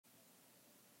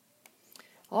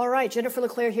All right, Jennifer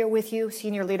LeClaire here with you,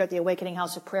 senior leader at the Awakening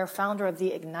House of Prayer, founder of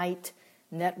the Ignite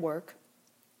Network.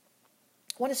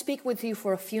 I want to speak with you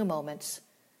for a few moments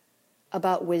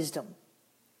about wisdom.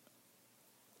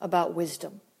 About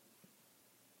wisdom.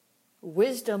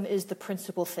 Wisdom is the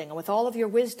principal thing, and with all of your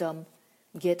wisdom,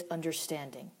 get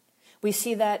understanding. We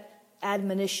see that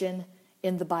admonition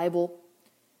in the Bible,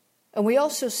 and we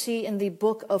also see in the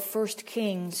book of 1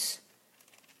 Kings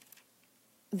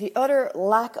the utter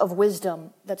lack of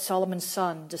wisdom that Solomon's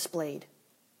son displayed.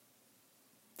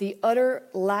 The utter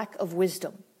lack of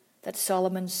wisdom that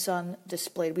Solomon's son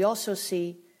displayed. We also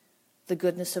see the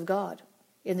goodness of God.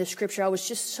 In the scripture, I was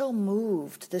just so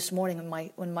moved this morning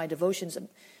in my devotions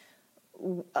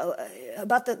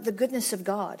about the goodness of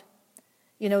God.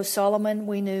 You know, Solomon,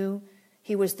 we knew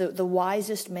he was the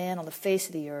wisest man on the face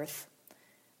of the earth.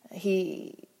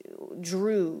 He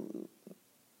drew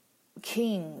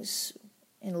kings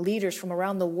and leaders from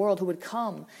around the world who would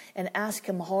come and ask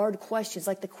him hard questions,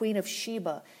 like the Queen of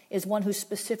Sheba is one who's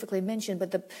specifically mentioned.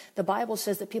 But the Bible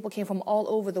says that people came from all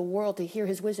over the world to hear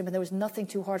his wisdom, and there was nothing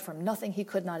too hard for him, nothing he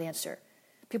could not answer.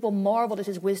 People marveled at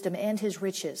his wisdom and his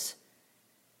riches.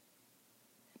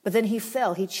 But then he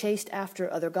fell. He chased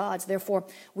after other gods. Therefore,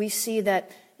 we see that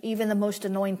even the most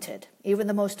anointed, even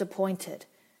the most appointed,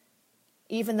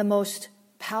 even the most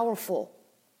powerful,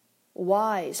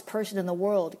 wise person in the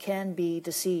world can be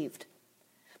deceived.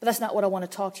 But that's not what I want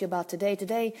to talk to you about today.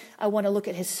 Today, I want to look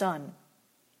at his son,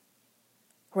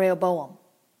 Rehoboam.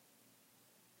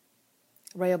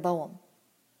 Rehoboam.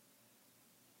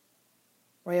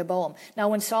 Now,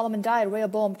 when Solomon died,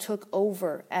 Rehoboam took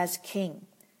over as king.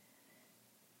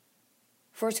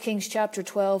 1 Kings chapter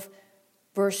 12,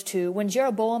 verse 2. When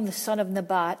Jeroboam, the son of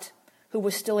Nebat, who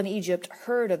was still in Egypt,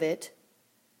 heard of it,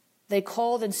 they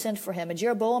called and sent for him. And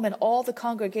Jeroboam and all the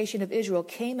congregation of Israel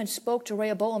came and spoke to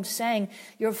Rehoboam, saying,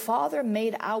 Your father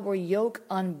made our yoke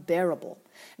unbearable.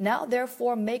 Now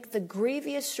therefore make the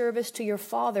grievous service to your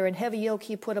father and heavy yoke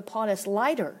he put upon us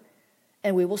lighter,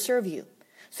 and we will serve you.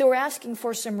 So we're asking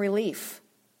for some relief.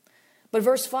 But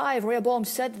verse 5, Rehoboam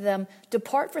said to them,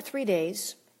 Depart for 3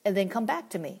 days, and then come back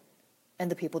to me. And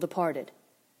the people departed.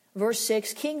 Verse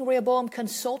 6, King Rehoboam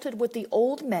consulted with the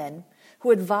old men who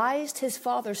advised his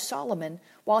father Solomon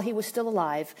while he was still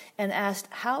alive, and asked,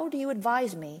 How do you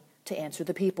advise me to answer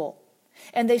the people?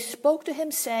 And they spoke to him,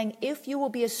 saying, If you will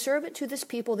be a servant to this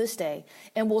people this day,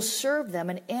 and will serve them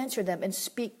and answer them and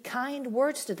speak kind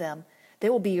words to them, they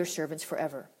will be your servants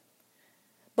forever.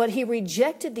 But he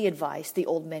rejected the advice the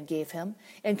old men gave him,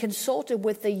 and consulted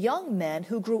with the young men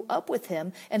who grew up with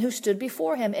him and who stood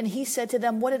before him. And he said to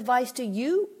them, What advice do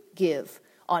you give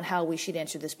on how we should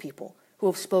answer this people, who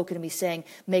have spoken to me, saying,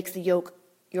 Make the yoke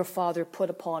your father put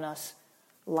upon us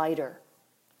lighter?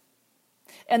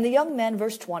 And the young men,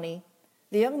 verse 20,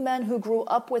 the young men who grew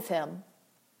up with him,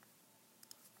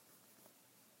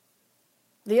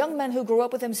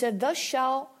 said, Thus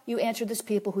shall you answer this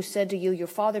people who said to you, Your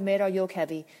father made our yoke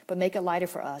heavy, but make it lighter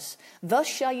for us. Thus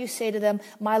shall you say to them,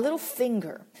 My little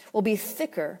finger will be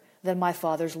thicker than my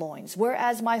father's loins.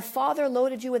 Whereas my father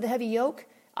loaded you with a heavy yoke,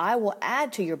 I will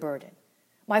add to your burden.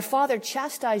 My father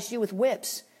chastised you with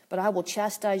whips, but I will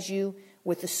chastise you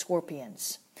with the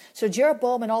scorpions. So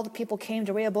Jeroboam and all the people came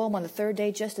to Rehoboam on the 3rd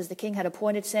day, just as the king had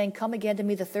appointed, saying, Come again to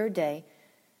me the 3rd day.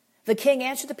 The king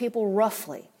answered the people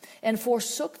roughly, and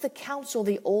forsook the counsel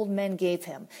the old men gave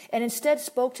him, and instead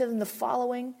spoke to them the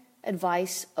following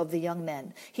advice of the young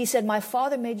men. He said, My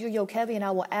father made your yoke heavy, and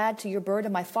I will add to your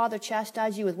burden. My father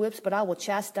chastised you with whips, but I will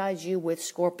chastise you with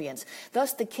scorpions.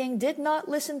 Thus the king did not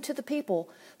listen to the people,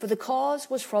 for the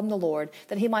cause was from the Lord,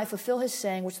 that he might fulfill his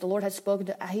saying, which the Lord had spoken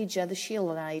to Ahijah the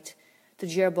Shilonite, to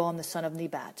Jeroboam the son of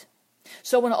Nebat.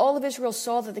 So when all of Israel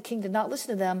saw that the king did not listen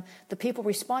to them, the people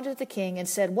responded to the king and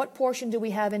said, What portion do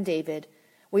we have in David?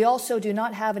 We also do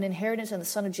not have an inheritance in the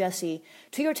son of Jesse.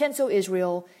 To your tents, O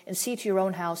Israel, and see to your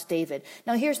own house, David.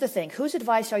 Now here's the thing. Whose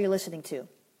advice are you listening to?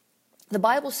 The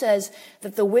Bible says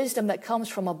that the wisdom that comes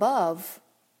from above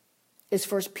is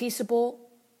first peaceable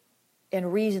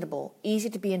and reasonable, easy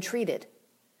to be entreated.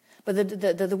 But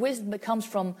the wisdom that comes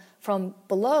from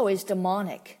below is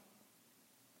demonic.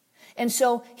 And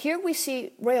so here we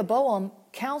see Rehoboam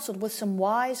counseled with some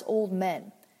wise old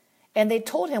men. And they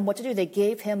told him what to do. They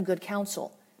gave him good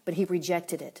counsel, but he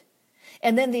rejected it.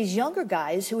 And then these younger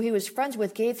guys who he was friends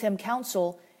with gave him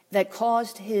counsel that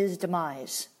caused his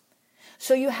demise.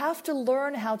 So you have to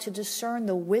learn how to discern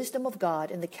the wisdom of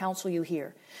God in the counsel you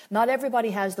hear. Not everybody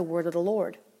has the word of the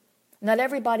Lord. Not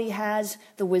everybody has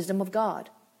the wisdom of God.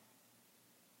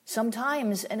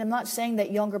 Sometimes, and I'm not saying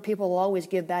that younger people will always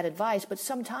give bad advice, but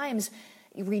sometimes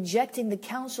rejecting the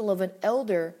counsel of an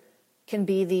elder can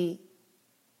be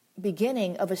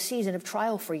beginning of a season of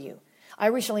trial for you. I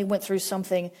recently went through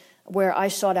something where I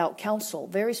sought out counsel,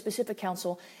 very specific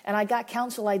counsel, and I got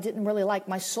counsel I didn't really like.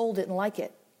 My soul didn't like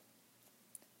it.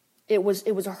 It was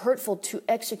hurtful to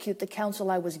execute the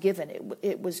counsel I was given.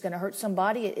 It was going to hurt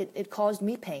somebody. It caused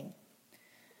me pain.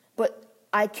 But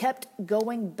I kept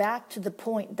going back to the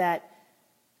point that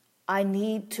I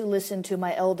need to listen to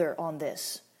my elder on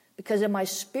this. Because in my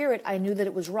spirit, I knew that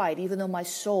it was right, even though my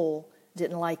soul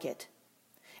didn't like it.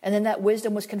 And then that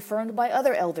wisdom was confirmed by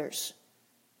other elders.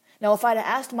 Now, if I'd have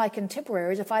asked my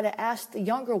contemporaries, if I'd have asked the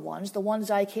younger ones, the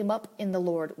ones I came up in the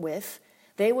Lord with,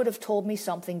 they would have told me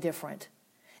something different.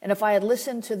 And if I had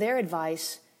listened to their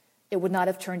advice, it would not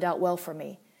have turned out well for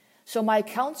me. So my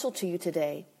counsel to you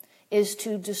today is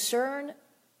to discern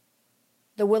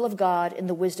the will of God in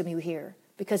the wisdom you hear.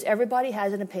 Because everybody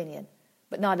has an opinion,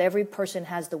 but not every person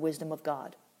has the wisdom of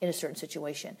God in a certain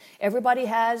situation. Everybody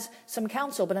has some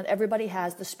counsel, but not everybody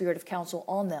has the spirit of counsel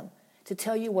on them to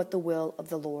tell you what the will of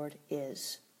the Lord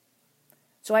is.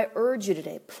 So I urge you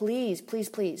today, please, please,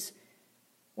 please,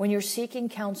 when you're seeking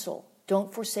counsel,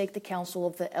 don't forsake the counsel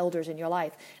of the elders in your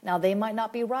life. Now, they might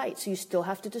not be right, so you still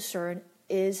have to discern,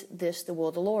 is this the will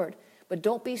of the Lord? But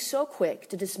don't be so quick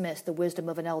to dismiss the wisdom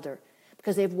of an elder,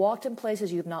 because they've walked in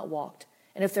places you've not walked.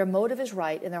 And if their motive is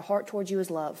right and their heart towards you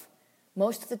is love,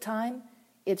 most of the time,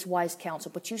 it's wise counsel.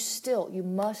 But you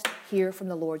must hear from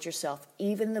the Lord yourself,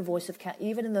 even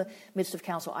in the midst of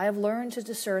counsel. I have learned to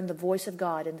discern the voice of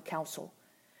God in the counsel.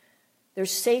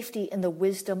 There's safety in the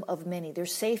wisdom of many.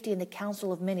 There's safety in the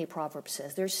counsel of many, Proverbs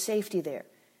says. There's safety there.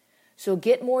 So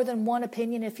get more than one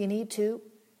opinion if you need to,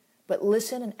 but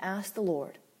listen and ask the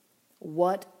Lord,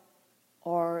 what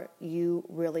are you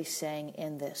really saying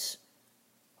in this?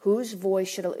 Whose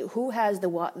voice who has the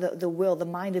will, the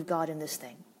mind of God in this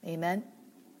thing? Amen?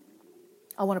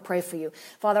 I want to pray for you.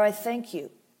 Father, I thank you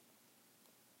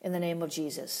in the name of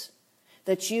Jesus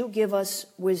that you give us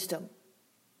wisdom.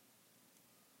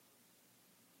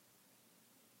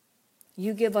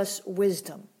 You give us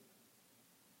wisdom.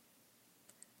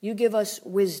 You give us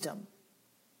wisdom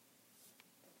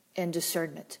and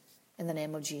discernment in the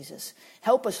name of Jesus.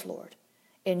 Help us, Lord,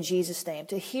 in Jesus' name,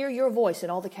 to hear your voice in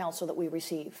all the counsel that we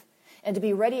receive, and to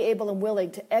be ready, able, and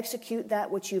willing to execute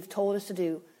that which you've told us to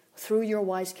do through your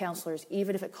wise counselors,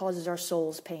 even if it causes our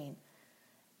souls pain.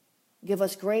 Give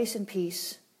us grace and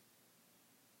peace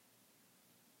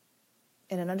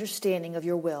and an understanding of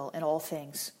your will in all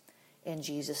things, in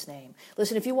Jesus' name.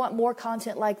 Listen, if you want more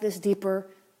content like this, deeper,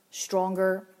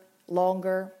 stronger,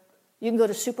 longer, you can go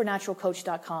to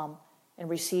supernaturalcoach.com and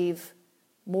receive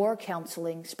more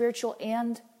counseling, spiritual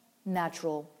and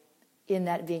natural, in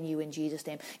that venue in Jesus'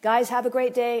 name. Guys, have a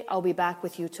great day. I'll be back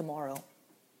with you tomorrow.